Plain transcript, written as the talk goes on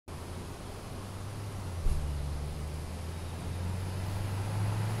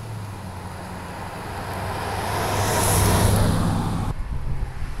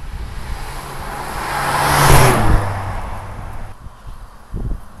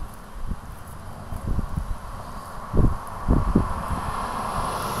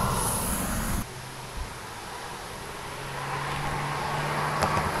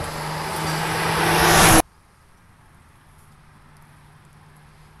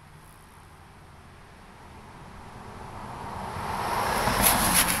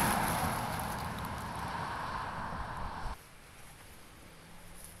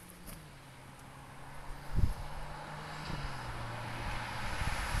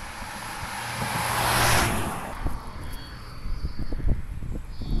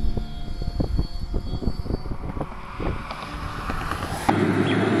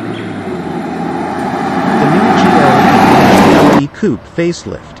Coupe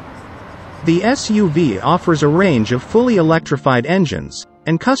facelift. The SUV offers a range of fully electrified engines,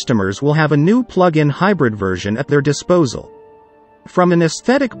 and customers will have a new plug-in hybrid version at their disposal. From an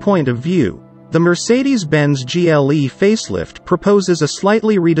aesthetic point of view, the Mercedes-Benz GLE facelift proposes a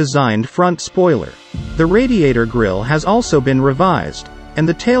slightly redesigned front spoiler. The radiator grille has also been revised, and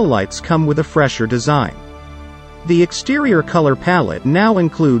the taillights come with a fresher design. The exterior color palette now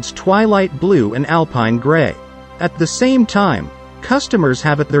includes twilight blue and alpine gray. At the same time, customers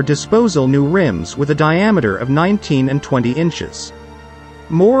have at their disposal new rims with a diameter of 19 and 20 inches.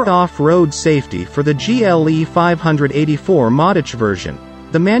 More off-road safety for the GLE 584 Modic version.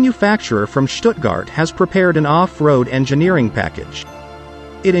 The manufacturer from Stuttgart has prepared an off-road engineering package.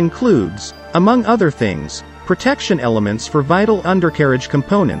 It includes, among other things, protection elements for vital undercarriage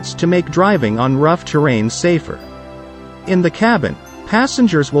components to make driving on rough terrain safer. In the cabin,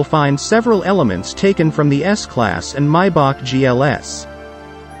 passengers will find several elements taken from the S-Class and Maybach GLS.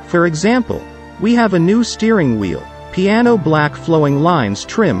 For example, we have a new steering wheel, piano black flowing lines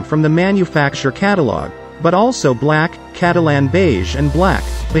trim from the manufacturer catalog, but also black, Catalan beige and black,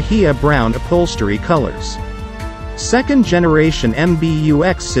 Bahia brown upholstery colors. Second generation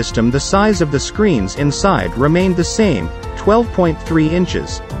MBUX system. The size of the screens inside remained the same, 12.3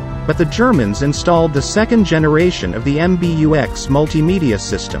 inches, but the Germans installed the second generation of the MBUX multimedia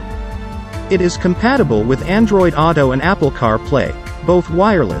system. It is compatible with Android Auto and Apple CarPlay, both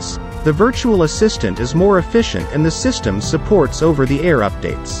wireless. The virtual assistant is more efficient and the system supports over-the-air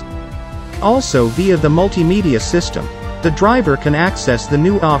updates. Also via the multimedia system, the driver can access the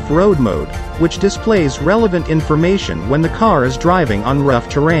new off-road mode, which displays relevant information when the car is driving on rough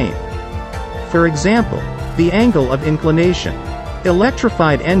terrain. For example, the angle of inclination.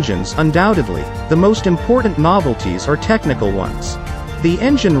 Electrified engines. Undoubtedly, the most important novelties are technical ones. The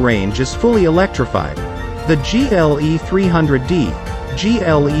engine range is fully electrified. The GLE 300D,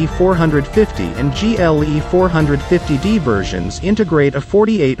 GLE 450 and GLE 450D versions integrate a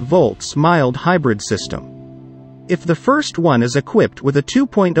 48 volts mild hybrid system. If the first one is equipped with a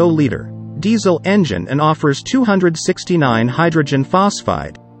 2.0-liter diesel engine and offers 269 hydrogen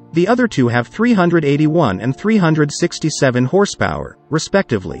phosphide, the other two have 381 and 367 horsepower,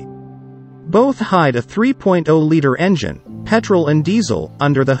 respectively. Both hide a 3.0-liter engine, petrol and diesel,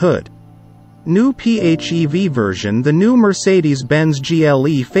 under the hood. New PHEV version. The new Mercedes-Benz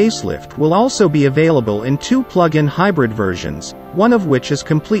GLE facelift will also be available in two plug-in hybrid versions, one of which is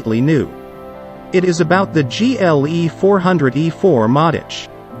completely new. It is about the GLE 400E4 Modic.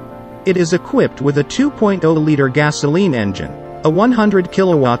 It is equipped with a 2.0-liter gasoline engine, a 100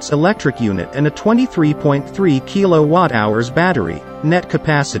 kilowatts electric unit and a 23.3 kilowatt-hours battery, net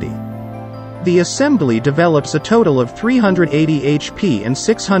capacity. The assembly develops a total of 380 HP and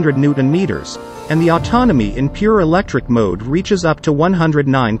 600 Nm, and the autonomy in pure electric mode reaches up to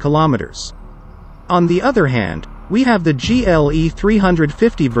 109 km. On the other hand, we have the GLE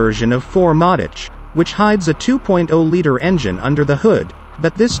 350 version of 4 Modic, which hides a 2.0-liter engine under the hood,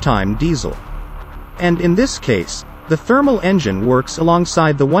 but this time diesel. And in this case, the thermal engine works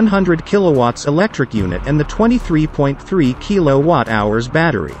alongside the 100 kilowatts electric unit and the 23.3 kilowatt-hours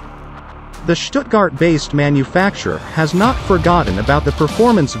battery. The Stuttgart-based manufacturer has not forgotten about the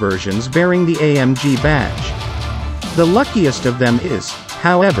performance versions bearing the AMG badge. The luckiest of them is,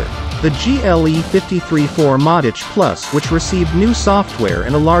 however, the GLE 53.4 Modic Plus, which received new software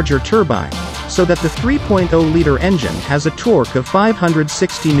and a larger turbine, so that the 3.0-liter engine has a torque of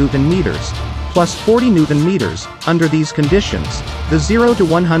 560 Nm, plus 40 Nm. Under these conditions, the 0 to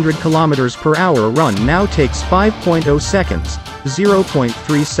 100 km per hour run now takes 5.0 seconds,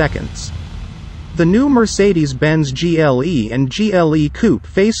 0.3 seconds. The new Mercedes-Benz GLE and GLE Coupe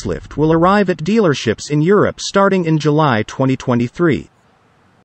facelift will arrive at dealerships in Europe starting in July 2023.